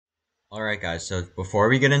Alright guys, so before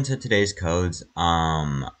we get into today's codes,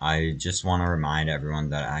 I just want to remind everyone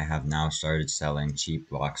that I have now started selling cheap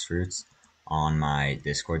Bloxfruits on my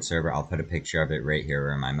Discord server. I'll put a picture of it right here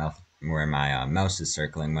where my mouse is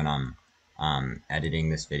circling when I'm editing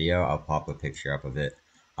this video. I'll pop a picture up of it.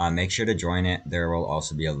 Make sure to join it. There will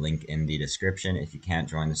also be a link in the description. If you can't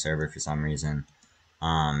join the server for some reason,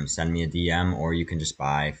 send me a DM, or you can just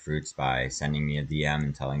buy fruits by sending me a DM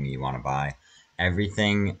and telling me you want to buy.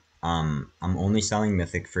 Everything, I'm only selling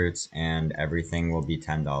mythic fruits, and everything will be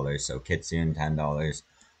 $10. So Kitsune, $10,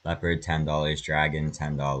 Leopard, $10, Dragon,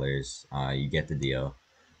 $10. You get the deal.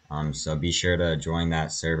 So be sure to join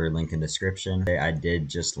that server, link in description. I did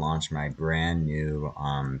just launch my brand new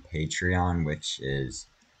Patreon, which is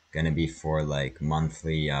gonna be for like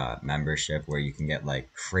monthly membership, where you can get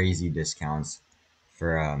like crazy discounts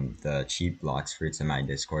for the cheap Bloxfruits in my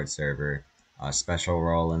Discord server. A special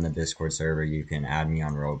role in the Discord server, you can add me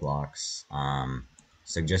on Roblox.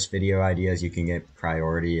 Suggest video ideas, you can get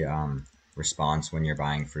priority response when you're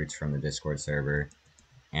buying fruits from the Discord server.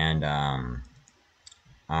 And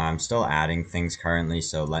I'm still adding things currently,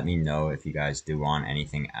 so let me know if you guys do want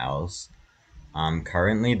anything else.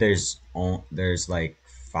 Currently there's like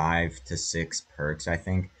 5 to 6 perks, I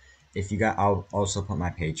think. If you got, I'll also put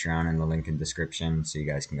my Patreon in the link in description, so you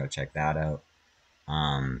guys can go check that out.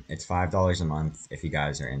 It's $5 a month if you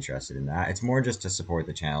guys are interested in that. It's more just to support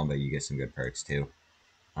the channel, but you get some good perks too.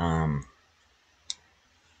 Um,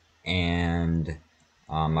 and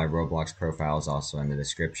my Roblox profile is also in the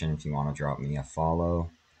description if you want to drop me a follow.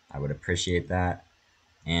 I would appreciate that.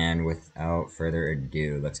 And without further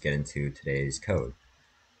ado, let's get into today's code.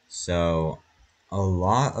 So, a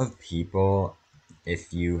lot of people,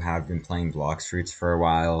 if you have been playing Bloxfruits for a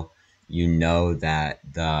while, you know that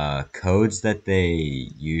the codes that they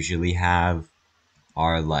usually have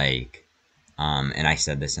are like, and I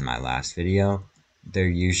said this in my last video, they're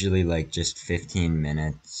usually like just 15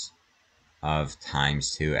 minutes of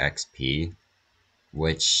times 2 XP,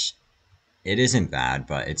 which it isn't bad,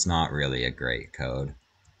 but it's not really a great code.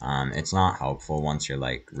 It's not helpful once you're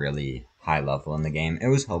like really high level in the game. It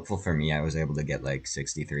was helpful for me. I was able to get like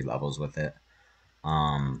 63 levels with it.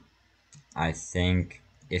 Um, I think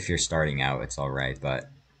if you're starting out, it's alright, but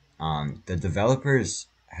the developers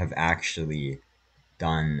have actually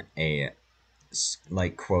done a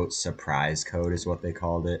like quote surprise code is what they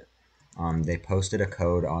called it. They posted a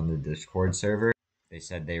code on the Discord server. They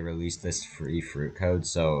said they released this free fruit code,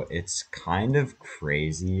 so it's kind of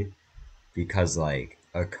crazy because like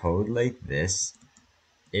a code like this,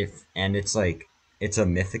 if and it's like it's a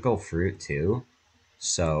mythical fruit too.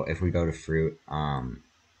 So if we go to fruit,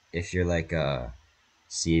 if you're like a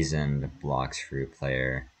seasoned Bloxfruit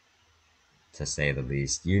player, to say the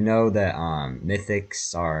least, you know that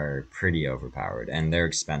mythics are pretty overpowered and they're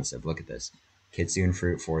expensive. Look at this. Kitsune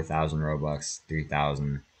fruit 4,000 Robux,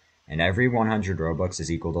 3,000, and every 100 Robux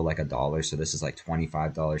is equal to like $1. So this is like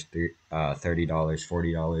 $25, $30,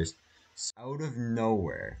 $40. Out of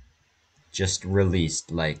nowhere, just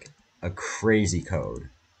released like a crazy code.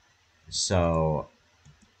 So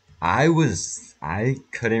I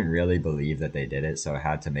couldn't really believe that they did it, so I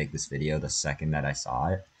had to make this video the second that I saw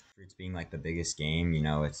it. Fruits being like the biggest game, you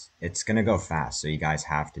know, it's gonna go fast, so you guys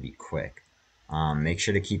have to be quick. Make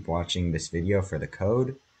sure to keep watching this video for the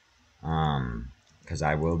code, because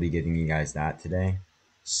I will be giving you guys that today.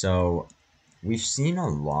 So we've seen a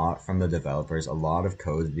lot from the developers, a lot of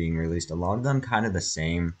codes being released, a lot of them kind of the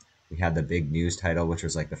same. We had the big news title, which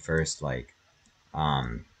was like the first like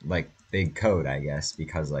big code, I guess,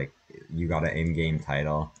 because like you got an in-game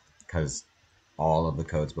title, because all of the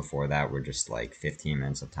codes before that were just like 15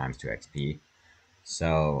 minutes of times 2 XP.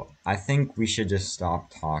 So I think we should just stop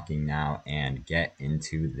talking now and get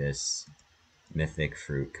into this mythic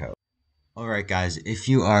fruit code. Alright guys, if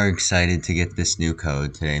you are excited to get this new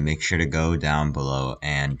code today, make sure to go down below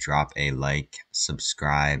and drop a like,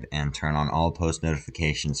 subscribe, and turn on all post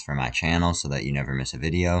notifications for my channel so that you never miss a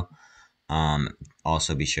video.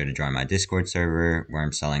 Also be sure to join my Discord server where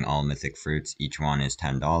I'm selling all mythic fruits. Each one is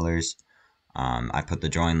 $10. I put the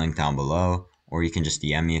join link down below, or you can just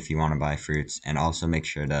DM me if you want to buy fruits. And also make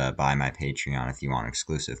sure to buy my Patreon if you want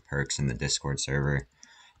exclusive perks in the Discord server.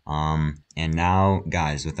 And now,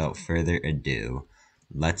 guys, without further ado,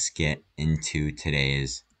 let's get into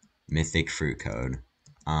today's mythic fruit code.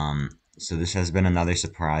 So this has been another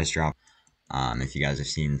surprise drop. If you guys have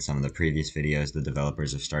seen some of the previous videos, the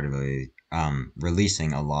developers have started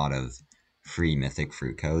releasing a lot of free mythic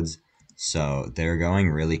fruit codes. So they're going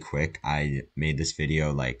really quick. I made this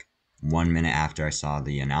video like 1 minute after I saw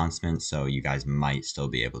the announcement, so you guys might still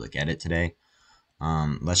be able to get it today.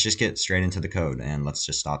 let's just get straight into the code and let's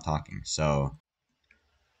just stop talking. So,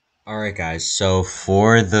 alright guys, so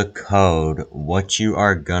for the code, what you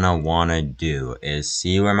are gonna wanna do is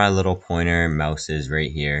see where my little pointer mouse is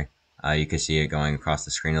right here. You can see it going across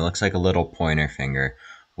the screen. It looks like a little pointer finger.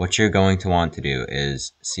 What you're going to want to do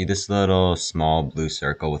is see this little small blue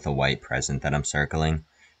circle with a white present that I'm circling.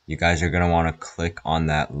 You guys are gonna wanna click on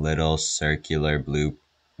that little circular blue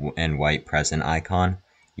and white present icon.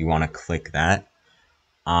 You wanna click that.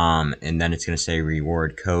 And then it's going to say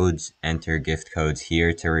reward codes, enter gift codes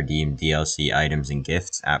here to redeem DLC items and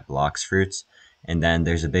gifts at Bloxfruits. And then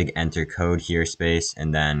there's a big enter code here space,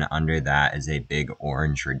 and then under that is a big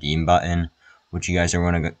orange redeem button. What you guys are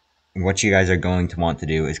going to want to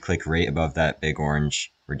do is click right above that big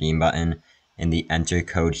orange redeem button in the enter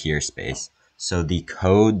code here space. So the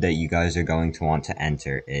code that you guys are going to want to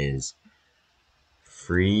enter is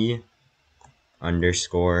free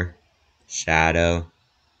underscore shadow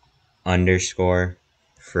underscore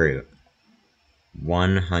fruit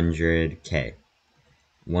 100k.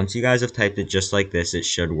 Once you guys have typed it just like this, it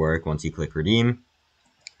should work once you click redeem.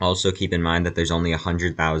 Also keep in mind that there's only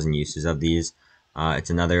 100,000 uses of these. It's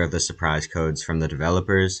another of the surprise codes from the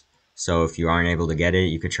developers. So if you aren't able to get it,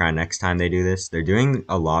 you could try next time they do this. They're doing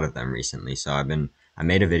a lot of them recently, so I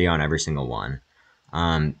made a video on every single one.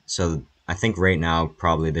 So I think right now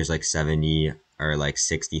probably there's like 70 or like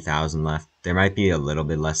 60,000 left. There might be a little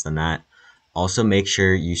bit less than that. Also make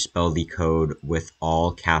sure you spell the code with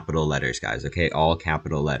all capital letters, guys, okay? All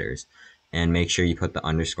capital letters. And make sure you put the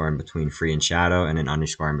underscore in between free and shadow and an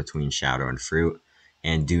underscore in between shadow and fruit.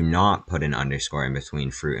 And do not put an underscore in between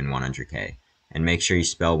fruit and 100k. And make sure you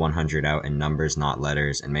spell 100 out in numbers, not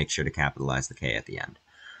letters, and make sure to capitalize the K at the end.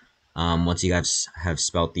 Once you guys have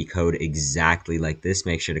spelt the code exactly like this,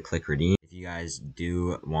 make sure to click redeem. If you guys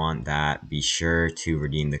do want that, be sure to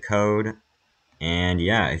redeem the code. And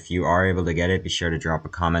yeah, if you are able to get it, be sure to drop a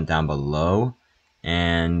comment down below.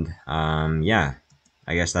 And yeah,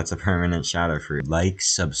 I guess that's a permanent shout out for you. Like,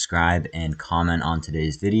 subscribe, and comment on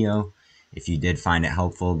today's video. If you did find it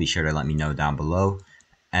helpful, be sure to let me know down below.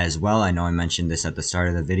 As well, I know I mentioned this at the start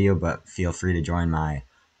of the video, but feel free to join my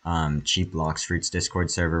cheap Bloxfruits Discord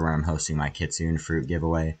server where I'm hosting my Kitsune fruit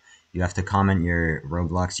giveaway. You have to comment your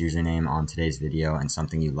Roblox username on today's video and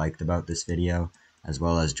something you liked about this video, as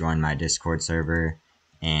well as join my Discord server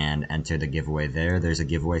and enter the giveaway there. There's a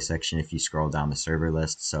giveaway section if you scroll down the server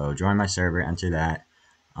list, so join my server, enter that.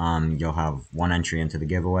 You'll have one entry into the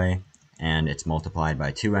giveaway, and it's multiplied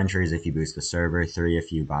by 2 entries if you boost the server, 3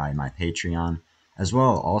 if you buy my Patreon. As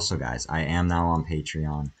well, also guys, I am now on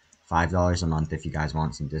Patreon, $5 a month if you guys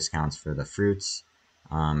want some discounts for the fruits,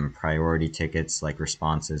 priority tickets like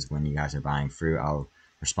responses when you guys are buying fruit. I'll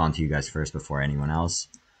respond to you guys first before anyone else.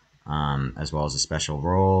 As well as a special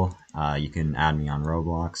role. You can add me on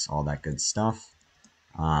Roblox, all that good stuff.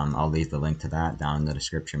 I'll leave the link to that down in the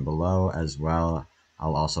description below. As well,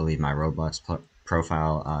 I'll also leave my Roblox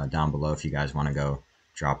profile down below if you guys want to go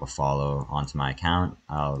drop a follow onto my account.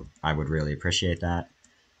 I would really appreciate that.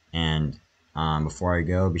 And before I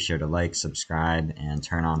go, be sure to like, subscribe, and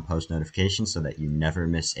turn on post notifications so that you never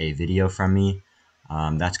miss a video from me.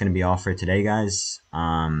 That's going to be all for today, guys.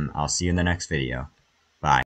 I'll see you in the next video.